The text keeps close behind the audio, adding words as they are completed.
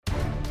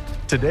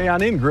Today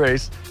on In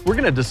Grace, we're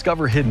going to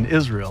discover hidden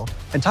Israel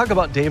and talk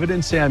about David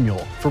and Samuel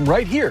from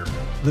right here,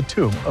 the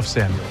tomb of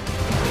Samuel.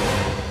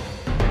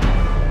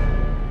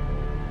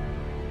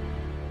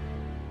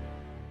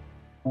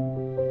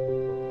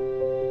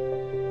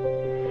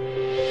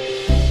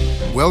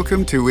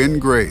 Welcome to In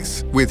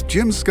Grace with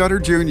Jim Scudder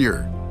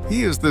Jr.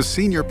 He is the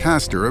senior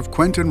pastor of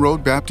Quentin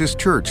Road Baptist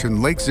Church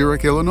in Lake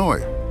Zurich,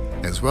 Illinois,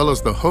 as well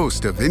as the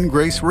host of In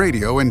Grace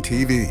Radio and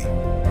TV.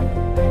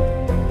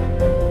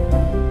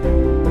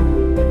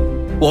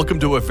 Welcome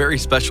to a very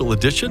special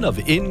edition of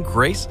In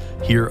Grace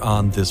here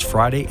on this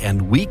Friday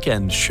and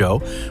weekend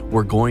show.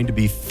 We're going to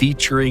be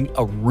featuring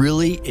a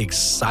really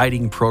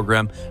exciting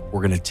program.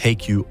 We're going to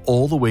take you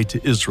all the way to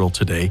Israel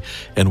today,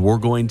 and we're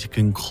going to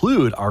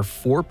conclude our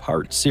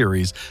four-part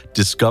series,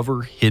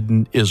 Discover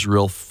Hidden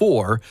Israel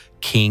for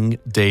King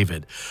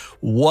David.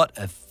 What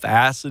a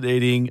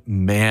fascinating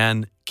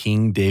man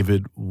King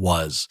David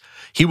was.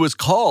 He was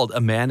called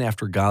a man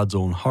after God's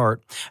own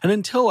heart. And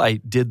until I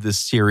did this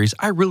series,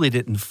 I really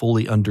didn't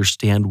fully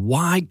understand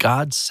why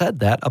God said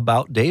that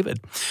about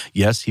David.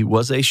 Yes, he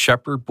was a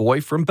shepherd boy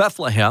from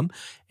Bethlehem,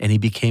 and he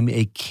became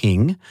a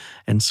king.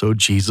 And so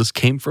Jesus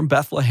came from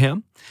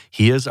Bethlehem.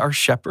 He is our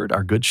shepherd,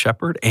 our good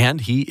shepherd, and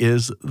he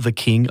is the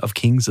King of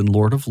kings and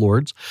Lord of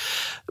lords.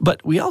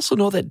 But we also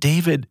know that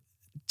David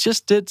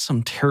just did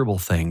some terrible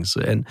things,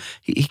 and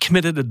he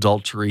committed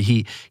adultery.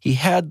 He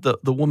had the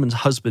woman's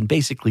husband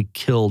basically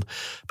killed,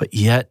 but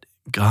yet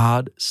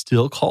God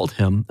still called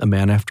him a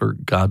man after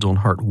God's own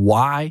heart.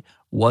 Why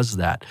was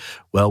that?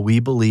 Well, we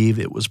believe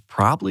it was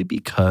probably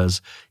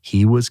because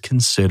he was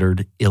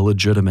considered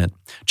illegitimate.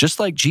 Just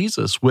like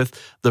Jesus,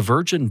 with the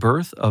virgin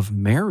birth of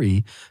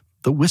Mary,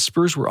 the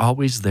whispers were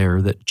always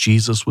there that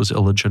Jesus was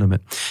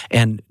illegitimate.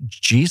 And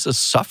Jesus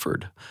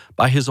suffered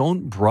by his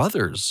own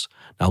brothers.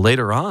 Now,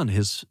 later on,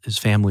 his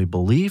family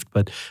believed,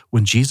 but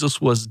when Jesus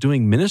was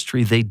doing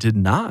ministry, they did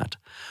not.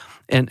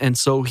 And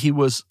so he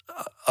was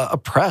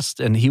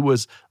oppressed and he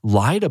was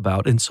lied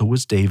about, and so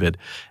was David.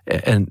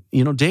 And,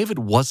 David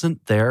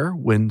wasn't there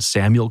when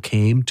Samuel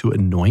came to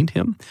anoint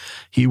him.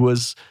 He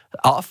was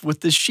off with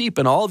the sheep,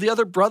 and all the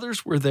other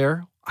brothers were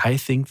there. I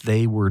think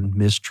they were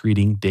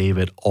mistreating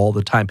David all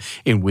the time.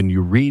 And when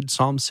you read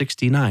Psalm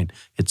 69,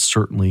 it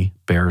certainly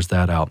bears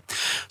that out.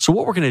 So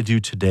what we're going to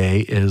do today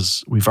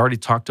is, we've already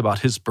talked about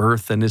his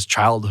birth and his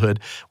childhood.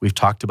 We've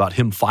talked about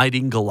him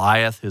fighting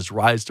Goliath, his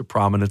rise to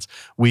prominence.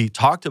 We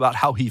talked about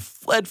how he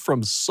fled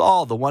from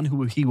Saul, the one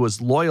who he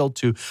was loyal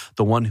to,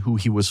 the one who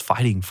he was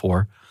fighting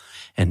for.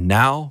 And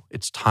now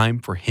it's time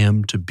for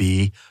him to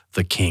be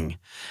the king.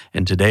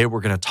 And today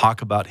we're going to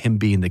talk about him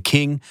being the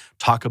king,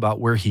 talk about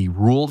where he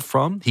ruled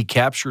from. He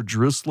captured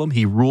Jerusalem.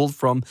 He ruled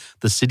from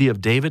the city of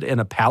David in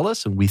a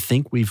palace, and we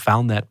think we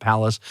found that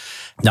palace.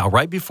 Now,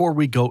 right before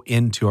we go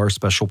into our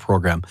special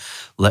program,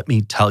 let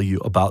me tell you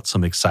about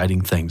some exciting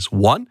things.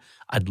 One,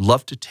 I'd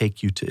love to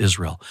take you to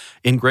Israel.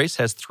 In Grace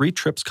has 3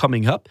 trips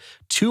coming up.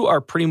 2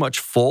 are pretty much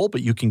full,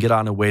 but you can get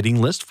on a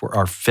waiting list for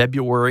our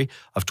February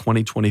of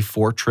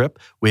 2024 trip.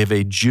 We have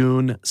a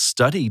June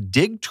study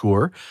dig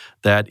tour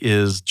that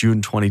is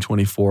June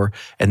 2024,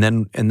 and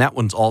that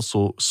one's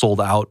also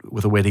sold out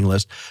with a waiting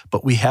list.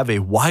 But we have a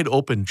wide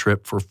open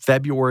trip for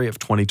February of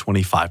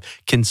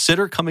 2025.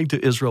 Consider coming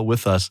to Israel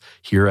with us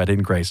here at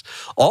In Grace.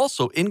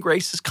 Also, In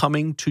Grace is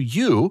coming to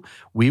you.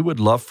 We would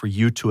love for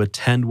you to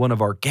attend one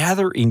of our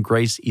Gather in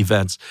Grace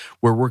events,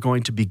 where we're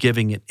going to be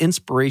giving an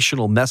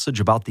inspirational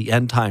message about the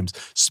end times,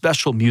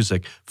 special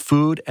music,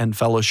 food, and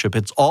fellowship.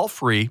 It's all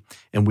free,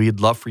 and we'd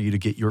love for you to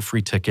get your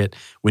free ticket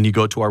when you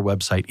go to our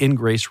website,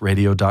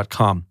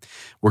 ingraceradio.com.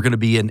 We're going to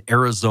be in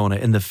Arizona,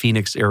 in the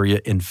Phoenix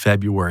area in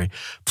February.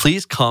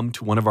 Please come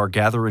to one of our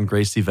Gather in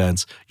Grace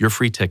events. Your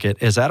free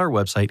ticket is at our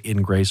website,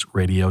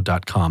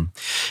 ingraceradio.com.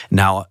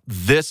 Now,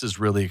 this is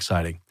really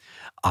exciting.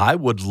 I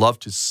would love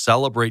to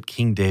celebrate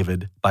King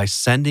David by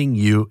sending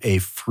you a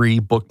free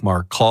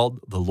bookmark called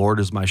The Lord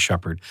is My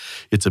Shepherd.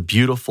 It's a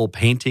beautiful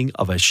painting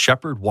of a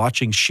shepherd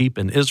watching sheep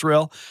in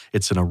Israel.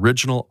 It's an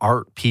original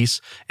art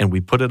piece, and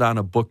we put it on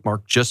a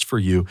bookmark just for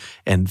you.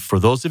 And for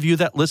those of you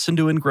that listen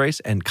to In Grace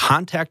and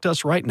contact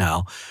us right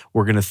now,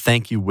 we're going to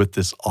thank you with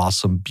this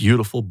awesome,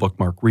 beautiful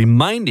bookmark,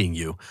 reminding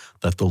you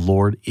that the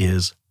Lord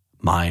is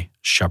my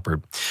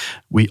shepherd.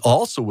 We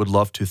also would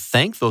love to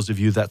thank those of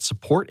you that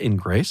support In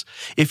Grace.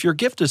 If your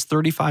gift is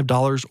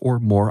 $35 or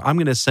more, I'm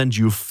going to send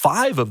you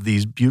 5 of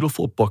these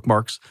beautiful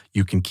bookmarks.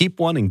 You can keep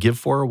one and give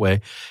 4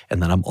 away.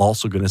 And then I'm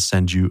also going to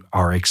send you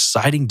our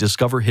exciting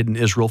Discover Hidden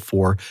Israel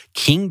for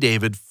King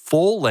David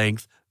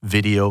full-length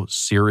video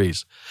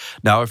series.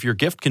 Now, if your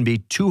gift can be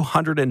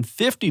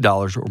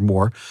 $250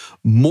 or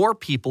more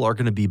people are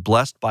going to be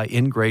blessed by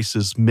In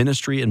Grace's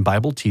ministry and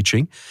Bible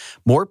teaching.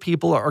 More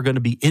people are going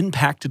to be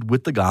impacted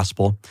with the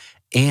gospel,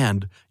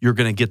 and you're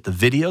going to get the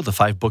video, the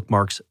 5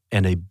 bookmarks,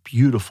 and a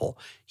beautiful,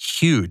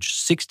 huge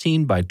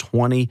 16 by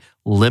 20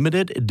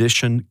 limited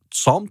edition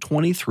Psalm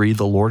 23,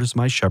 The Lord is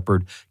My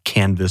Shepherd,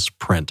 canvas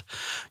print.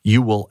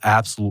 You will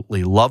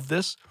absolutely love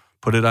this.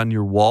 Put it on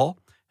your wall.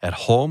 at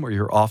home or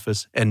your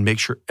office and make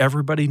sure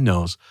everybody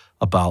knows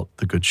about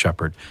the Good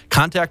Shepherd.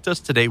 Contact us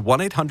today,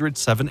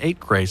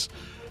 1-800-78-GRACE,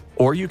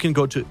 or you can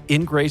go to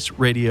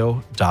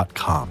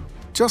ingraceradio.com.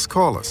 Just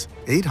call us,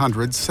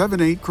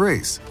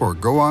 800-78-GRACE, or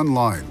go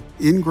online,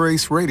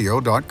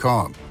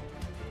 ingraceradio.com.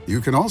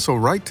 You can also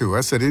write to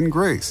us at In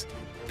Grace,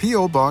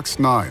 P.O. Box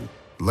 9,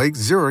 Lake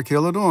Zurich,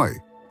 Illinois,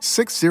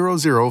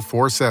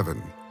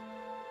 60047.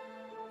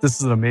 This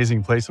is an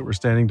amazing place that we're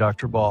standing,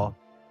 Dr. Baugh.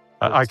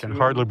 I can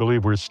hardly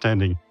believe we're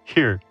standing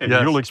here, and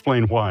Yes. you'll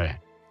explain why.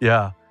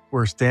 Yeah,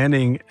 we're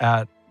standing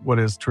at what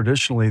is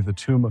traditionally the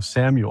tomb of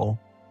Samuel,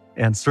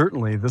 and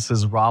certainly this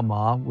is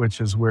Ramah,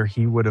 which is where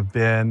he would have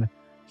been.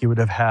 He would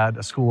have had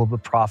a school of the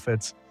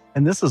prophets,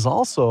 and this is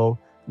also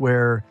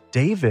where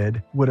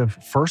David would have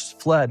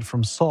first fled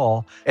from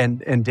Saul,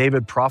 and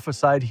David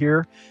prophesied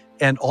here.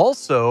 And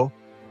also,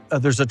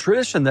 there's a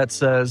tradition that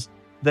says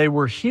they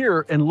were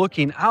here and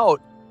looking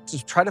out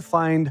to try to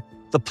find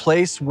the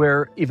place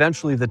where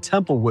eventually the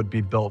temple would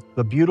be built,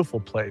 the beautiful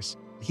place.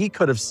 He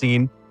could have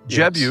seen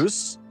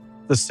Jebus,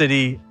 the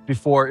city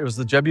before, it was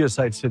the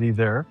Jebusite city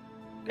there.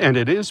 And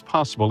it is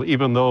possible,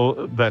 even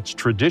though that's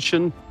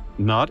tradition,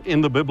 not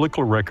in the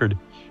biblical record,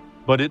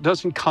 but it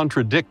doesn't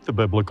contradict the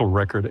biblical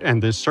record.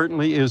 And this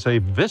certainly is a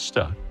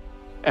vista.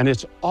 And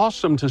it's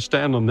awesome to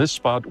stand on this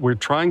spot. We're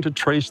trying to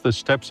trace the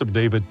steps of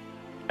David,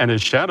 and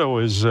his shadow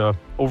is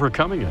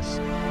overcoming us.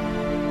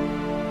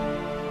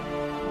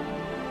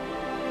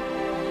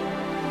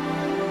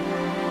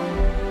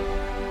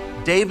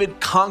 David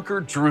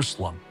conquered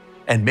Jerusalem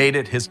and made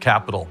it his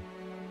capital.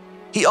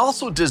 He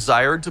also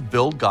desired to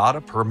build God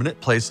a permanent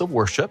place of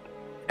worship.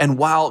 And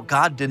while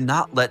God did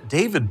not let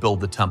David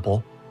build the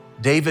temple,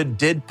 David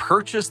did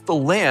purchase the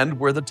land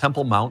where the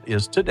Temple Mount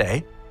is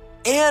today,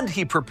 and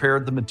he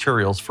prepared the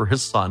materials for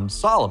his son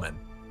Solomon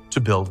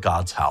to build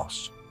God's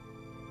house.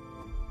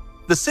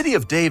 The city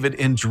of David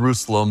in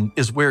Jerusalem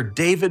is where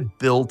David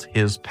built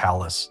his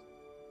palace.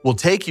 We'll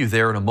take you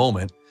there in a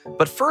moment,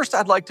 but first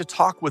I'd like to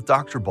talk with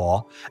Dr.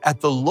 Baugh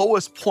at the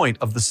lowest point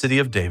of the city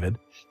of David,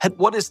 at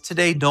what is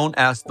today known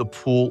as the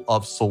Pool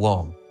of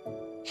Siloam.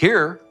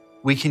 Here,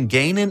 we can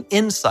gain an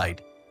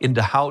insight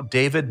into how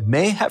David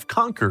may have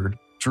conquered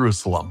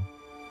Jerusalem.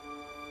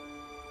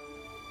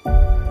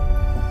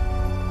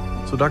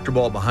 So Dr.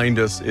 Baugh, behind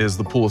us is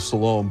the Pool of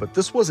Siloam, but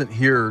this wasn't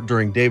here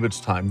during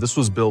David's time. This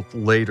was built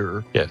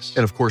later. Yes.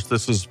 And of course,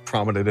 this is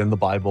prominent in the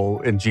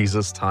Bible in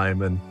Jesus'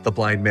 time and the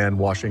blind man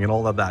washing and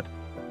all of that.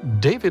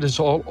 David is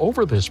all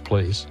over this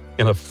place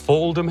in a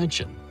full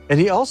dimension. And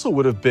he also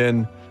would have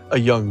been a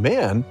young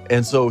man,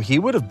 and so he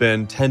would have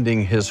been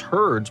tending his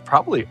herds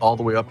probably all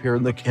the way up here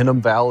in the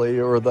Hinnom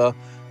Valley or the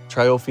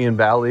Triophian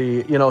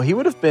Valley. You know, he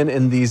would have been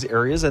in these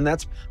areas, and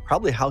that's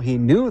probably how he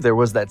knew there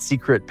was that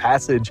secret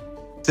passage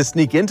to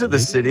sneak into the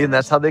city, and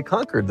that's how they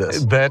conquered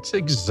this. That's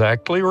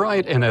exactly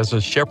right. And as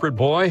a shepherd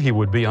boy, he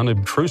would be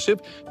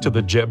unobtrusive to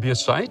the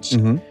Jebusites,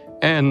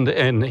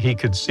 and he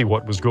could see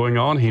what was going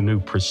on. He knew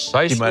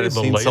precisely He might have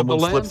the seen lay of the someone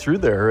land. slip through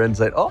there and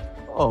say, I'll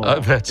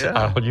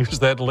use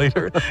that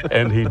later.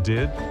 And he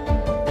did.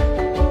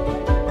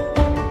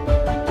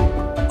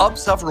 Up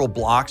several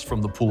blocks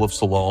from the Pool of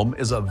Siloam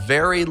is a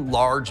very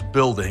large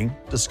building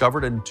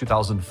discovered in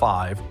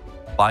 2005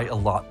 by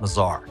Eilat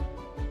Mazar.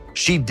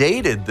 She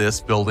dated this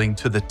building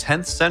to the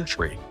 10th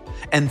century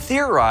and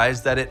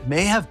theorized that it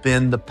may have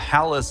been the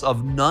palace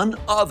of none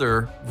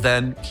other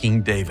than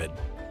King David.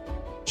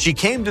 She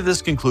came to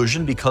this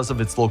conclusion because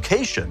of its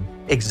location,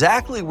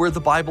 exactly where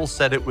the Bible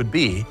said it would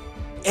be,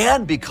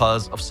 and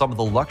because of some of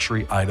the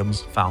luxury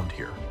items found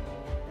here.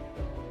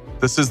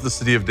 This is the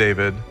city of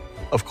David.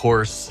 Of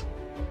course,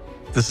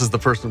 this is the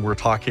person we're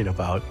talking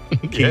about,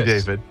 King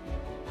David.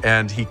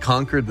 And he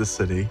conquered the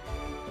city.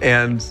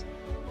 And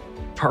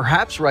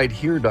perhaps right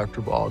here,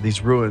 Dr. Baugh,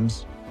 these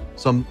ruins,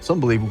 some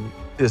believe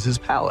is his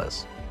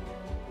palace.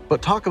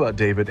 But talk about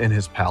David and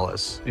his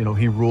palace. You know,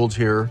 he ruled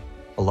here.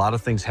 A lot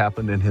of things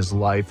happened in his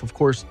life. Of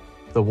course,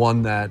 the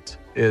one that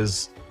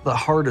is the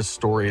hardest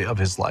story of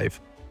his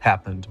life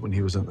happened when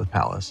he was in the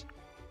palace.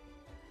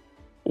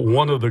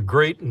 One of the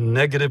great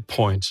negative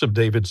points of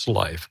David's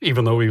life,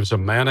 even though he was a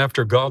man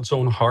after God's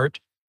own heart,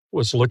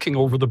 was looking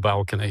over the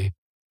balcony,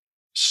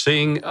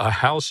 seeing a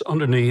house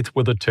underneath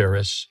with a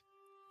terrace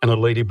and a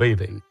lady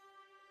bathing.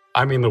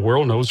 I mean, the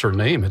world knows her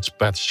name. It's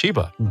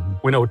Bathsheba.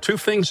 We know two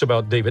things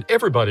about David.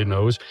 Everybody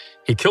knows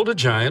he killed a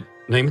giant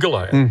named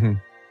Goliath,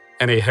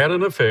 and he had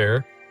an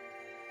affair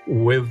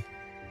with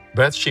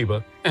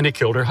Bathsheba, and he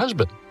killed her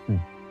husband.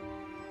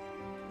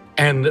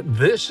 And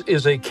this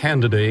is a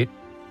candidate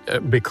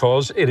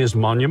because it is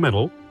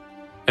monumental,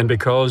 and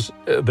because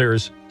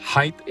there's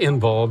height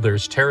involved,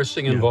 there's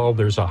terracing involved,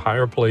 there's a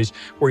higher place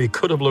where he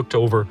could have looked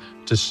over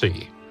to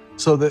see.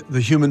 So the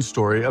human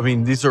story, I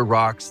mean, these are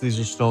rocks, these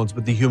are stones,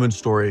 but the human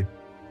story,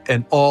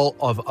 and all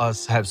of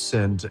us have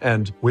sinned.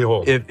 And we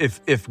all.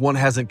 If one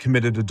hasn't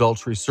committed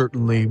adultery,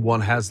 certainly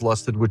one has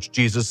lusted, which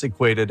Jesus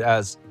equated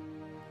as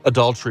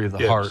adultery of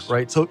the heart,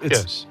 right? So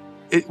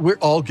we're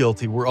all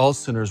guilty. We're all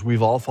sinners.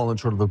 We've all fallen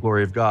short of the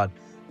glory of God.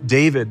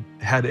 David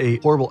had a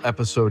horrible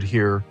episode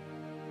here,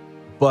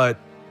 but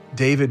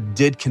David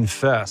did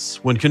confess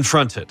when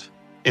confronted.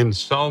 In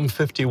Psalm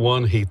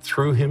 51, he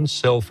threw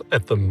himself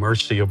at the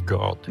mercy of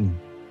God.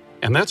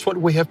 And that's what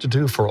we have to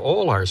do for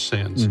all our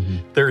sins.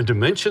 There are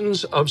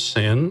dimensions of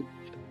sin,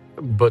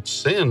 but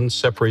sin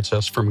separates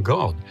us from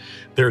God.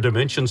 There are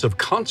dimensions of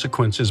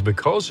consequences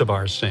because of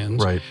our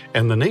sins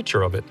and the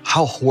nature of it.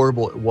 How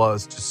horrible it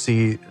was to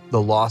see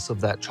the loss of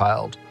that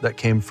child that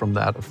came from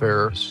that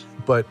affair.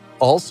 But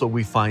also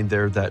we find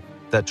there that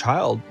that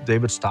child,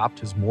 David stopped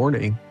his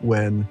mourning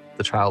when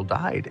the child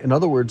died. In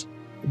other words,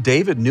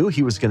 David knew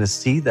he was going to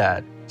see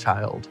that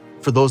child.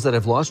 For those that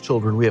have lost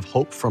children, we have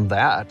hope from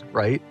that,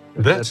 right?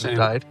 That's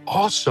an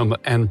awesome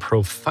and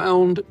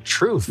profound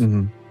truth.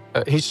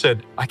 He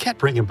said, I can't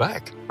bring him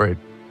back. Right.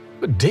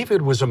 But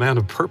David was a man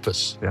of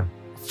purpose.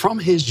 From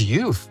his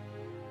youth,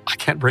 I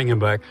can't bring him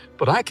back,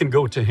 but I can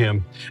go to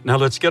him. Now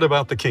let's get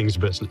about the king's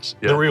business,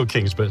 the real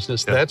king's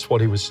business. That's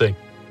what he was saying.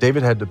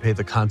 David had to pay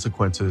the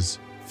consequences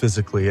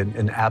physically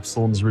and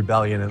Absalom's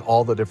rebellion and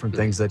all the different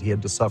things that he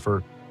had to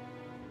suffer.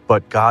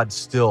 But God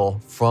still,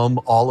 from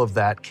all of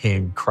that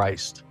came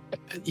Christ.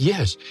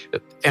 Yes.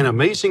 An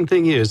amazing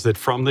thing is that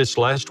from this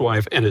last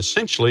wife, and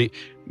essentially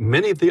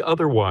many of the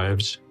other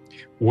wives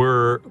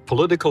were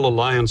political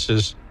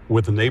alliances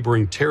with the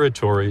neighboring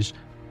territories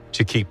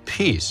to keep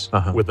peace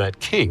with that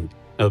king.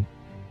 Now,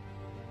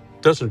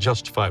 doesn't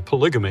justify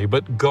polygamy,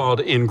 but God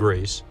in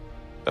grace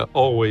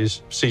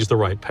always sees the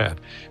right path.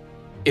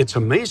 It's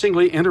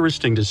amazingly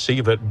interesting to see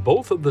that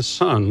both of the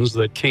sons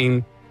that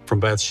came from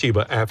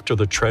Bathsheba after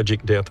the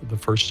tragic death of the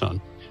first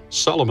son,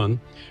 Solomon,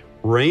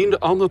 reigned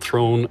on the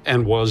throne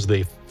and was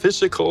the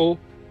physical,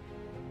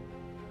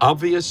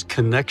 obvious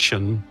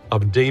connection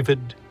of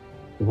David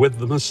with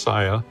the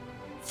Messiah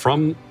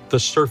from the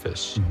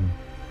surface.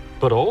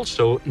 But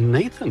also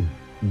Nathan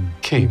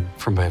came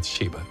from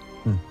Bathsheba.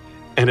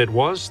 And it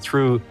was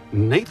through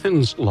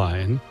Nathan's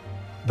line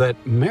that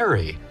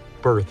Mary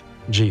birthed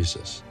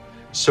Jesus.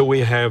 So we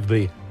have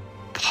the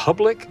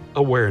public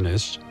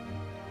awareness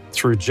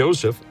through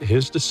Joseph,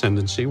 his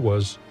descendancy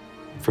was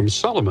from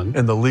Solomon.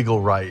 And the legal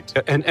right.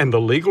 And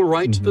the legal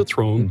right to the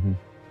throne,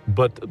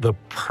 but the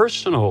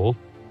personal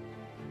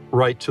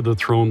right to the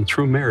throne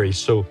through Mary.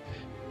 So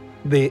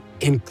the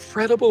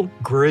incredible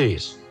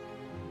grace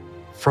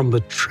from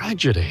the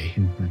tragedy,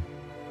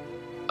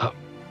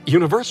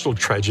 universal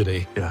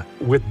tragedy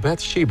with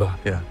Bathsheba,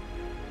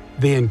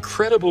 the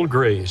incredible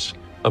grace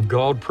of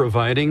God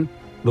providing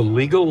the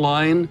legal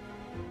line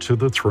to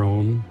the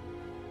throne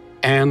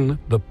and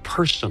the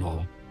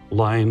personal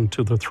line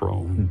to the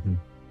throne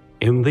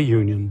in the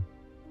union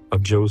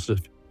of Joseph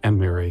and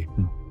Mary.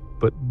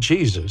 But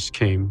Jesus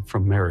came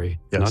from Mary,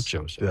 not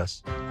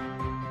Joseph.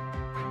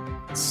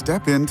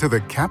 Step into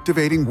the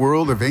captivating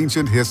world of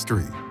ancient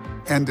history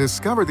and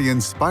discover the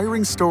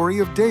inspiring story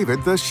of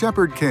David, the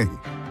Shepherd King.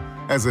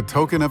 As a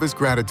token of his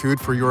gratitude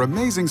for your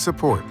amazing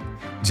support,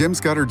 Jim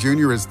Scudder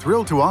Jr. is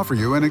thrilled to offer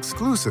you an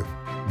exclusive,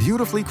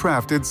 beautifully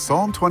crafted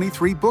Psalm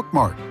 23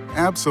 bookmark,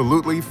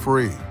 absolutely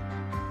free.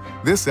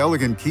 This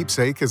elegant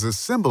keepsake is a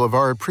symbol of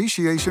our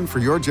appreciation for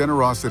your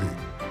generosity.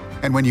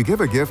 And when you give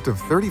a gift of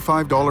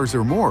 $35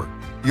 or more,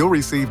 you'll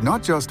receive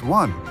not just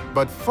one,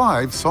 but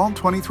 5 Psalm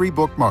 23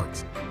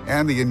 bookmarks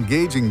and the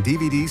engaging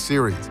DVD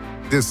series,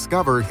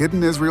 Discover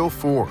Hidden Israel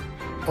 4,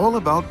 all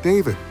about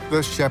David,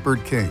 the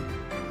Shepherd King.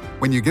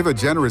 When you give a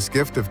generous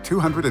gift of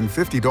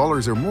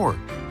 $250 or more,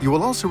 you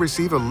will also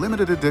receive a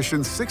limited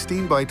edition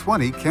 16 by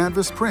 20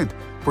 canvas print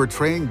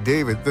portraying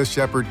David, the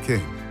Shepherd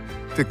King.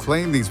 To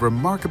claim these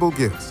remarkable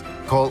gifts,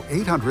 call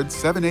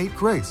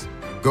 800-78-GRACE,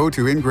 go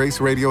to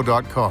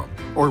ingraceradio.com,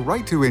 or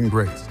write to In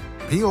Grace,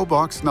 P.O.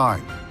 Box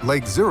 9,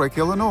 Lake Zurich,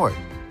 Illinois,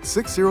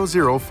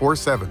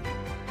 60047.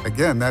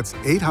 Again, that's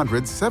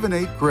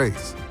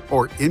 800-78-GRACE,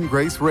 or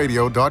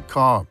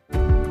ingraceradio.com.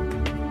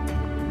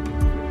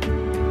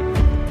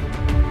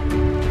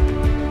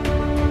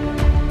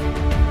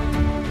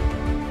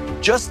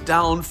 Just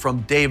down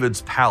from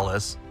David's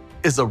palace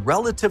is a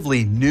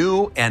relatively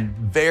new and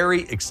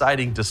very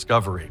exciting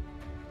discovery.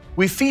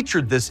 We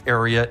featured this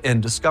area in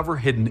Discover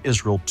Hidden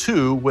Israel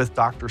 2 with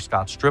Dr.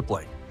 Scott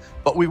Stripling,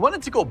 but we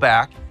wanted to go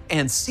back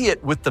and see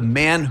it with the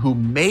man who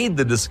made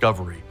the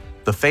discovery,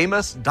 the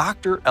famous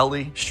Dr.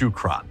 Eli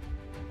Shukran.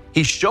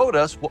 He showed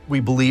us what we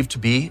believe to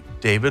be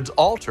David's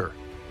altar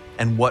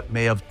and what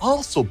may have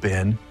also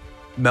been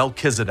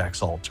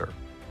Melchizedek's altar.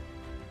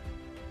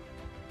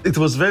 It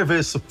was very,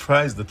 very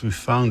surprised that we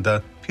found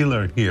that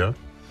pillar here.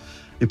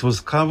 It was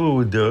covered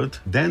with dirt.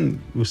 Then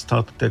we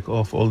started to take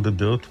off all the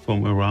dirt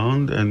from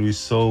around, and we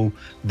saw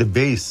the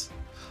base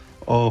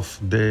of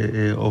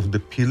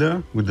the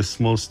pillar with the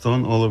small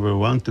stone all over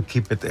around to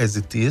keep it as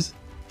it is.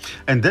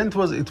 And then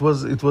it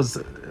was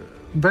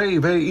very,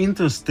 very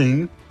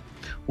interesting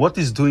what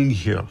is doing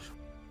here.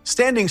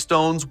 Standing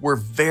stones were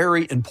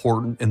very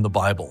important in the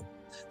Bible.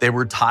 They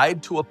were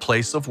tied to a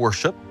place of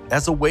worship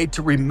as a way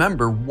to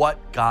remember what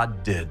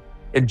God did.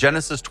 In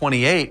Genesis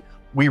 28,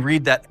 we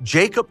read that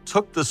Jacob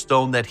took the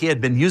stone that he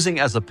had been using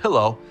as a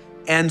pillow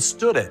and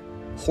stood it,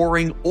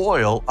 pouring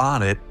oil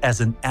on it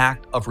as an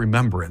act of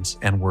remembrance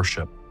and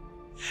worship.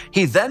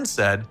 He then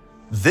said,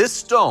 This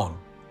stone,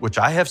 which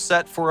I have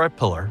set for a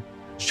pillar,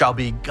 shall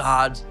be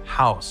God's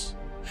house.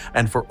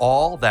 And for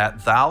all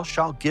that thou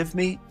shalt give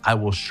me, I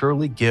will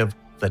surely give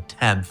the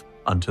 10th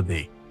unto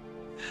thee.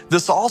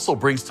 This also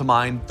brings to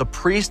mind the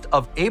priest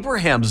of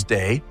Abraham's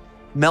day,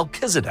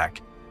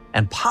 Melchizedek,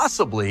 and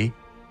possibly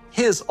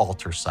his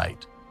altar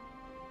site.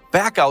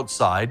 Back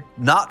outside,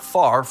 not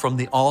far from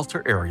the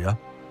altar area,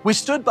 we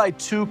stood by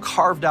two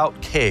carved-out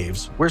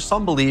caves where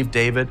some believe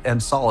David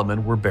and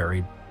Solomon were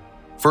buried.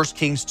 1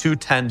 Kings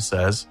 2:10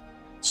 says,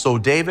 "So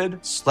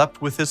David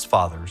slept with his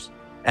fathers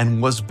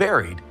and was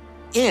buried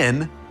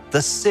in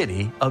the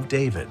city of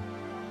David."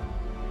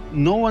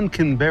 No one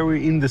can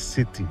bury in the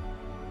city.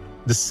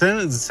 The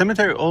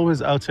cemetery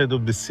always outside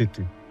of the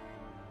city.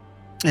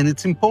 And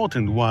it's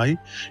important. Why?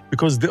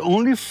 Because the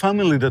only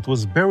family that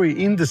was buried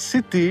in the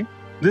city,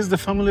 this is the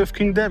family of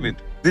King David.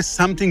 This is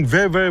something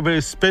very, very,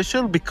 very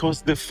special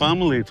because the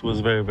family, it was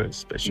very, very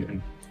special.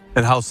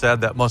 And how sad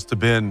that must have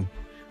been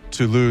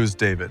to lose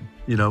David,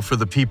 for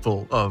the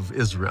people of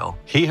Israel.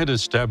 He had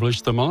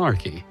established the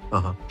monarchy.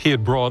 He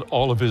had brought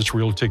all of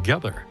Israel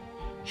together.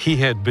 He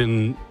had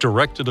been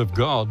directed of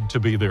God to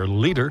be their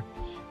leader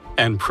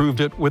and proved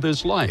it with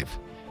his life.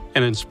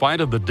 And in spite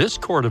of the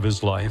discord of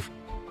his life,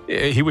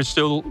 he was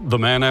still the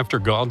man after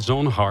God's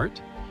own heart.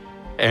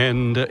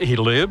 And he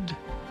lived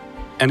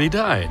and he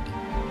died.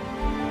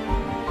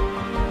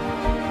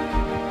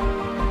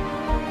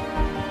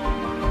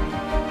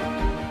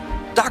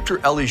 Dr.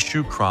 Eli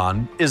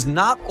Shukron is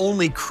not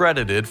only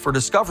credited for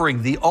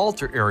discovering the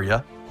altar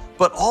area,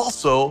 but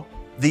also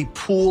the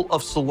Pool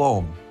of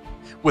Siloam,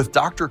 with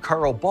Dr.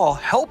 Carl Baugh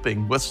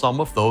helping with some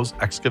of those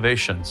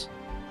excavations.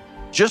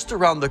 Just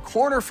around the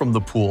corner from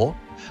the pool,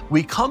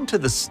 we come to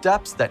the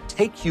steps that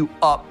take you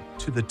up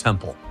to the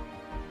temple.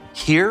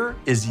 Here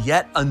is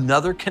yet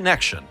another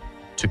connection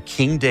to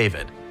King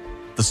David,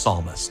 the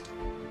psalmist.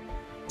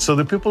 So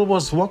the people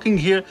was walking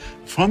here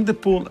from the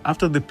pool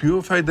after they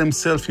purified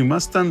themselves. You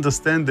must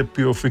understand the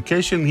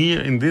purification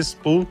here in this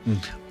pool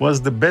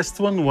was the best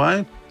one.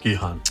 Why?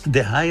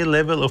 The higher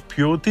level of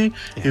purity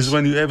is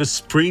when you have a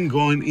spring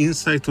going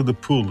inside to the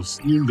pools.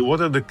 The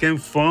water that came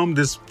from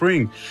the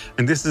spring.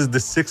 And this is the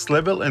 6th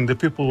level, and the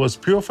people was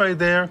purified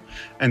there.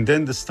 And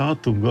then they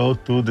start to go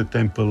to the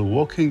temple,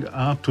 walking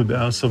up to the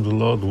house of the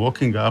Lord,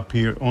 walking up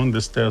here on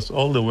the stairs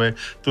all the way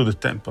to the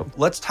temple.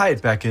 Let's tie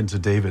it back into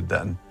David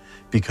then,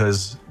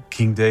 because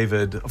King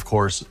David, of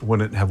course,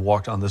 wouldn't have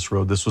walked on this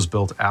road. This was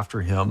built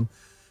after him.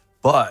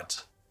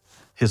 But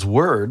his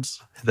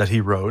words that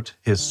he wrote,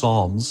 his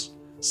Psalms,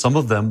 some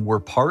of them were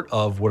part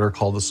of what are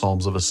called the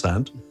Psalms of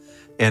Ascent.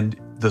 And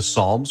the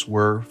Psalms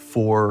were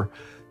for,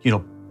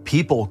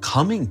 people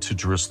coming to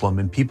Jerusalem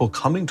and people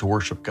coming to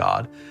worship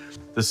God.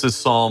 This is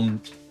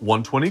Psalm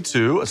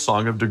 122, a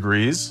song of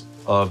degrees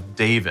of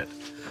David.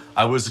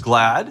 I was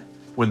glad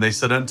when they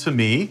said unto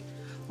me,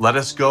 let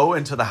us go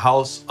into the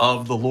house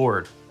of the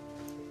Lord.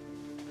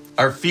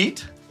 Our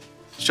feet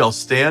shall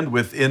stand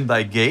within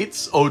thy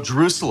gates, O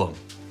Jerusalem.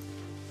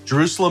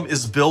 Jerusalem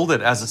is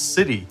builded as a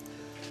city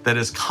that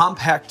is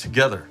compact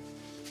together.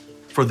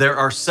 For there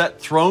are set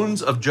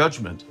thrones of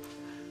judgment,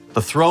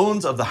 the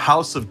thrones of the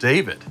house of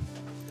David.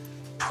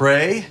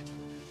 Pray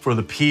for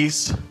the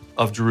peace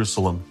of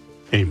Jerusalem.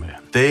 Amen.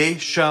 They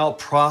shall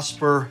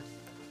prosper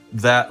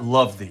that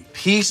love thee.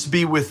 Peace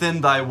be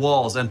within thy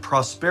walls and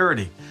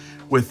prosperity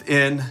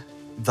within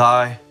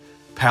thy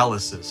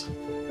palaces.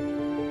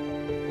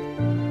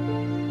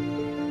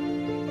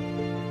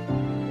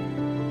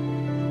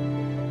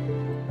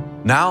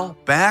 Now,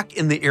 back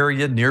in the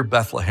area near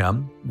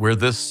Bethlehem, where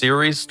this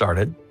series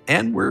started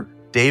and where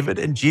David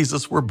and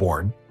Jesus were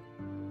born,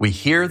 we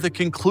hear the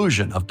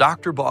conclusion of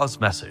Dr. Baugh's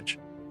message,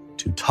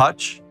 to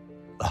touch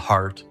the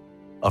heart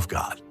of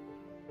God.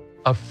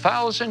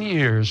 1,000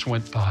 years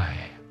went by.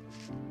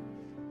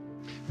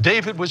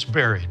 David was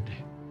buried.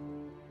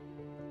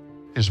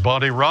 His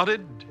body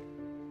rotted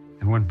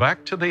and went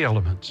back to the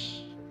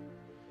elements.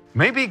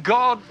 Maybe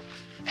God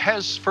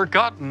has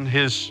forgotten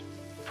his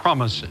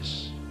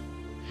promises.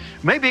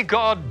 Maybe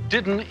God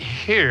didn't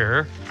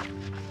hear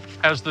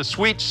as the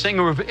sweet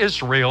singer of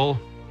Israel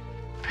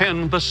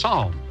penned the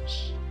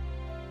Psalms.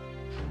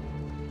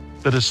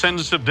 The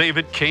descendants of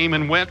David came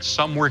and went.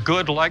 Some were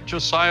good like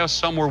Josiah,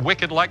 some were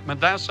wicked like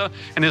Manasseh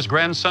and his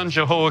grandson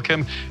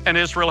Jehoiakim, and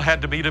Israel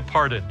had to be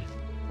departed.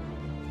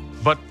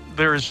 But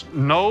there's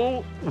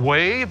no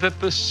way that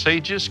the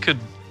sages could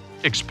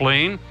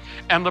explain,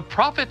 and the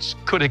prophets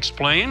could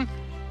explain,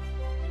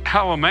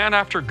 how a man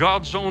after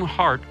God's own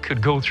heart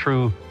could go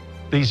through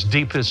these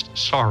deepest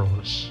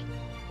sorrows.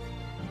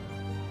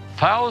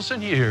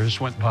 1,000 years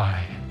went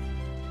by.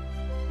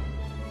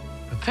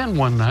 But then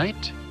one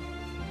night,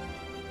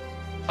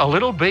 a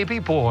little baby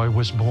boy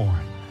was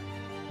born.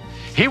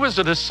 He was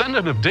a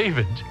descendant of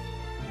David.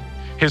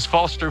 His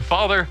foster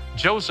father,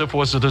 Joseph,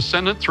 was a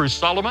descendant through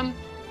Solomon,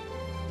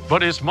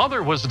 but his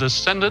mother was a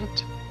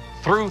descendant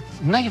through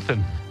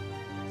Nathan.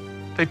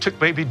 They took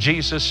baby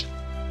Jesus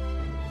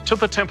to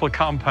the temple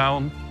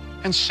compound,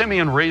 and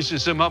Simeon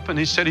raises him up, and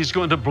he said he's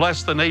going to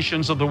bless the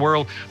nations of the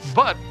world.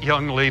 But,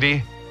 young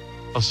lady,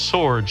 a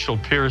sword shall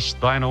pierce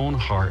thine own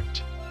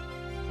heart.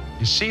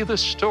 You see, the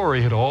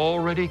story had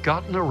already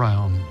gotten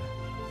around.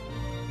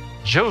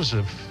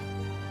 Joseph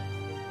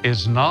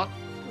is not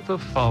the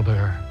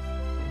father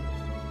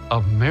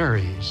of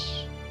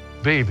Mary's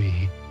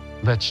baby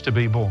that's to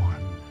be born.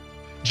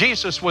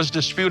 Jesus was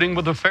disputing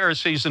with the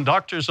Pharisees and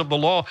doctors of the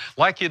law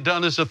like he'd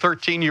done as a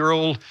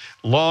 13-year-old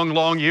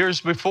long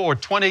years before,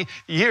 20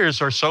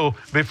 years or so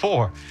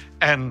before.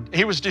 And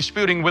he was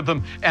disputing with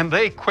them, and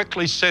they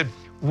quickly said,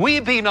 "We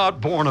be not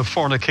born of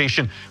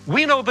fornication.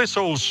 We know this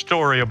old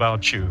story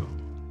about you."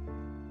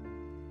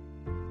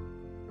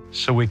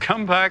 So we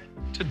come back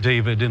to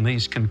David in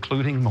these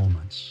concluding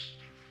moments,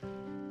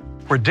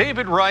 where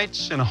David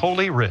writes in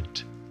Holy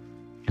Writ,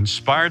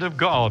 inspired of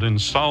God in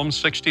Psalm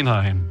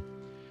 69,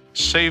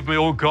 "Save me,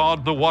 O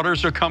God, the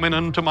waters are coming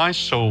unto my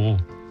soul."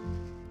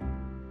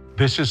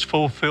 This is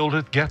fulfilled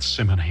at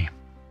Gethsemane.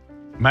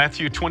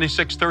 Matthew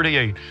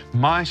 26:38,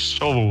 "My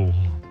soul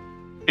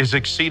is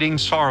exceeding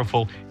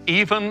sorrowful,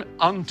 even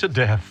unto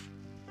death."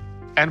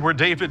 And where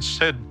David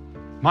said,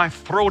 "My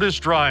throat is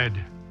dried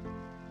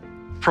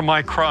from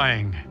my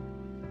crying."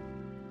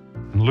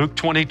 In Luke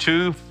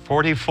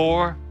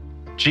 22:44,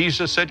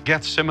 Jesus at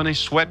Gethsemane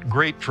sweat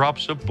great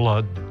drops of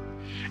blood.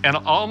 And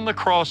on the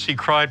cross he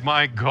cried,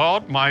 my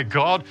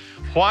God,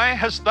 why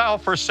hast thou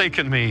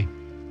forsaken me?"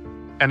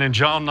 And in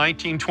John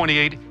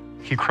 19:28,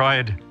 he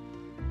cried,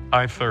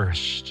 "I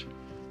thirst."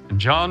 In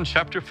John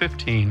chapter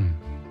 15,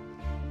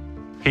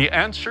 he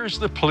answers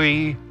the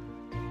plea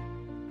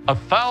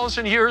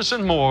 1,000 years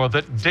and more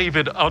that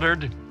David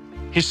uttered.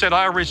 He said,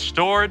 "I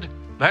restored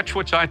that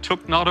which I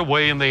took not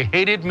away, and they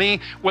hated me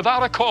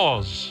without a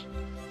cause."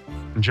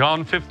 In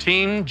John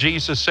 15,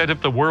 Jesus said,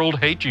 "If the world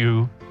hate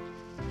you,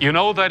 you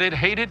know that it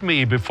hated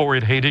me before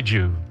it hated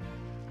you."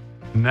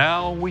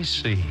 Now we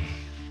see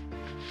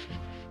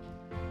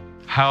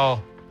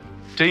how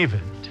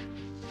David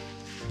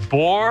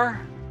bore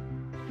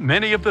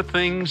many of the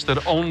things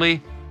that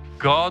only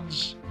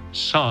God's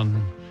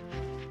Son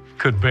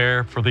could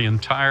bear for the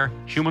entire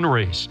human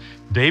race.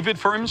 David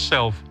for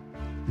himself,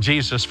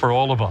 Jesus for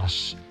all of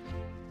us.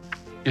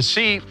 You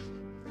see,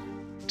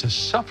 to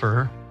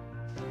suffer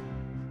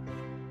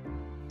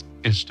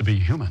is to be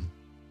human.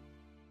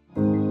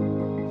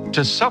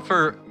 To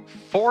suffer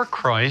for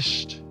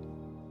Christ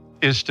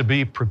is to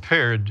be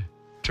prepared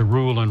to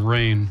rule and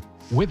reign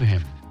with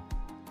him.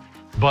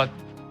 But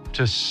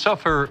to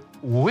suffer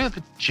with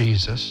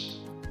Jesus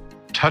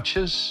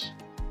touches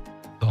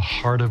the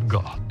heart of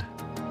God.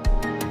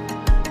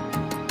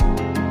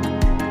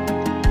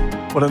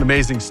 What an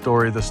amazing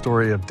story, the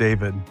story of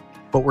David.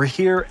 But we're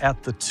here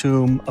at the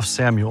tomb of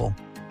Samuel.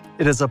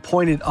 It is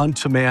appointed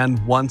unto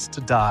man once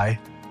to die,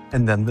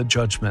 and then the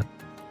judgment.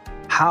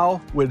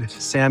 How would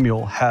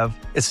Samuel have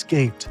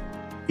escaped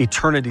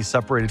eternity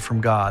separated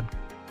from God?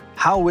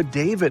 How would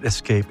David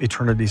escape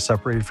eternity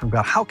separated from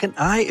God? How can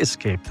I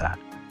escape that?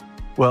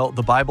 Well,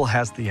 the Bible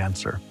has the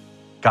answer.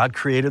 God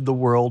created the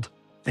world,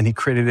 and he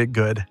created it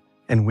good,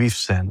 and we've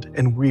sinned,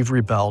 and we've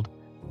rebelled.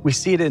 We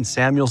see it in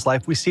Samuel's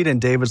life. We see it in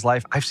David's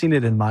life. I've seen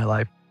it in my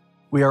life.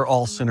 We are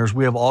all sinners.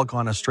 We have all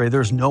gone astray.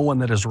 There's no one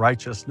that is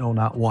righteous, no,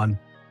 not one.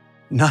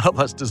 None of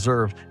us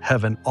deserve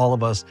heaven. All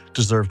of us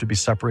deserve to be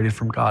separated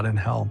from God in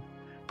hell.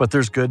 But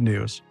there's good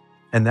news,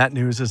 and that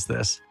news is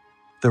this.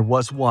 There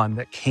was one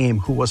that came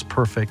who was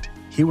perfect.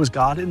 He was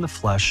God in the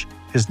flesh.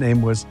 His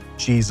name was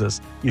Jesus,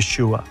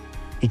 Yeshua.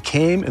 He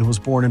came and was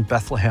born in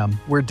Bethlehem,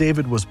 where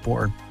David was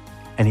born.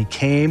 And he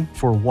came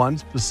for one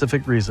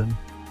specific reason.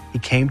 He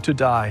came to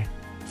die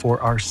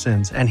for our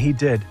sins, and he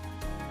did.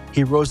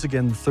 He rose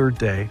again the third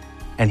day,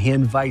 and he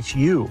invites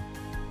you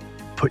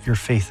to put your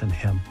faith in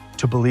him,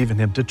 to believe in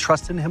him, to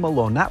trust in him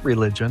alone, not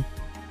religion,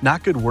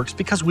 not good works,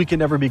 because we can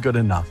never be good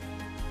enough,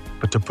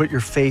 but to put your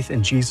faith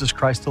in Jesus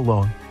Christ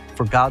alone.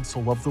 For God so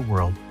loved the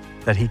world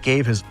that he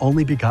gave his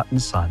only begotten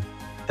Son,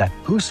 that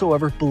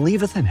whosoever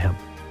believeth in him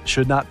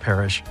should not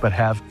perish, but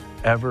have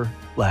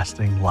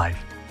everlasting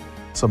life.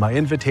 So my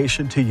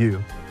invitation to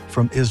you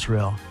from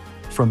Israel,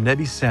 from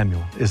Nebi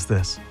Samuel, is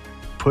this.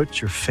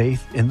 Put your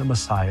faith in the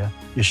Messiah,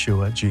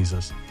 Yeshua,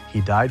 Jesus. He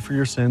died for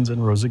your sins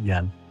and rose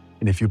again.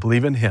 And if you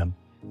believe in him,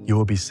 you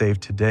will be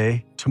saved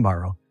today,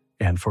 tomorrow,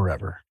 and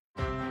forever.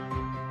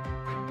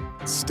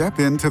 Step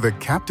into the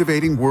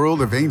captivating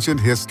world of ancient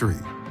history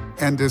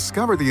and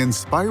discover the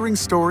inspiring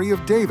story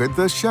of David,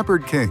 the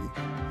Shepherd King.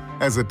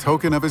 As a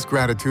token of his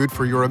gratitude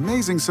for your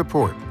amazing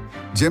support,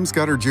 Jim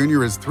Scudder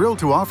Jr. is thrilled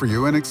to offer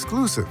you an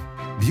exclusive,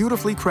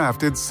 beautifully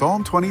crafted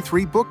Psalm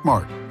 23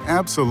 bookmark,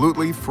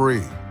 absolutely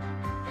free.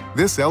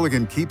 This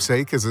elegant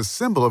keepsake is a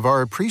symbol of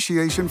our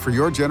appreciation for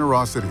your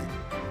generosity.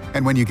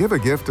 And when you give a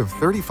gift of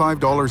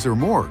 $35 or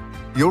more,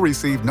 you'll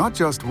receive not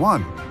just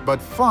one,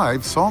 but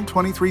 5 Psalm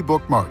 23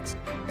 bookmarks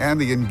and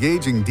the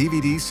engaging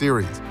DVD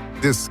series,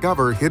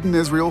 Discover Hidden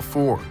Israel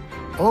 4,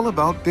 all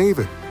about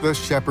David, the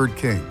Shepherd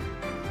King.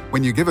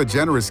 When you give a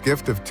generous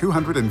gift of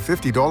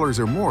 $250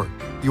 or more,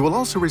 you will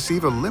also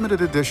receive a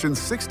limited edition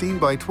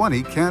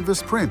 16x20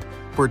 canvas print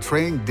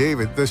portraying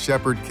David, the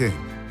Shepherd King.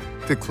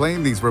 To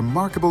claim these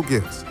remarkable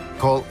gifts,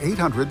 call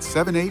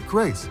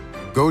 800-78-GRACE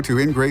Go to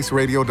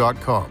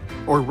ingraceradio.com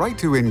or write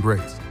to In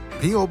Grace,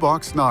 P.O.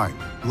 Box 9,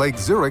 Lake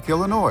Zurich,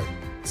 Illinois,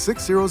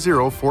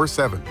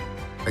 60047.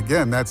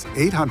 Again, that's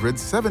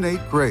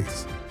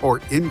 800-78-GRACE or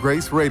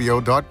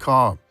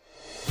ingraceradio.com.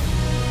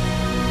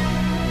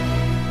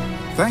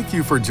 Thank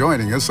you for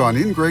joining us on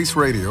In Grace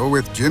Radio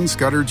with Jim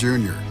Scudder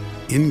Jr.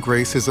 In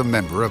Grace is a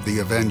member of the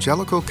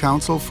Evangelical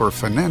Council for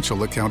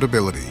Financial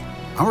Accountability.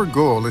 Our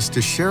goal is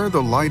to share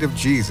the light of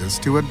Jesus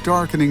to a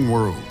darkening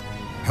world,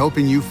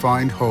 helping you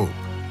find hope,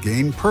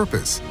 gain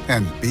purpose,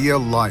 and be a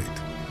light.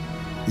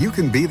 You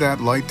can be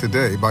that light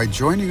today by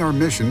joining our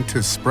mission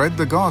to spread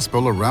the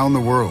gospel around the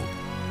world.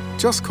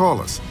 Just call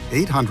us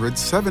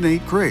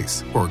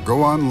 800-78-GRACE or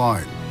go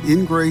online,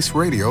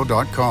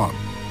 ingraceradio.com.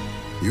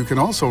 You can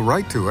also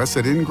write to us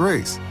at In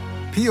Grace,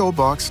 P.O.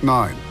 Box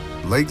 9,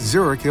 Lake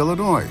Zurich,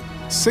 Illinois,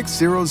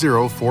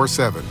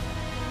 60047.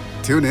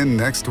 Tune in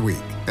next week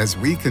as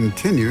we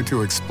continue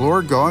to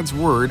explore God's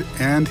Word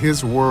and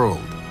His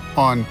world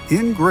on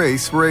In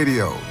Grace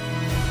Radio.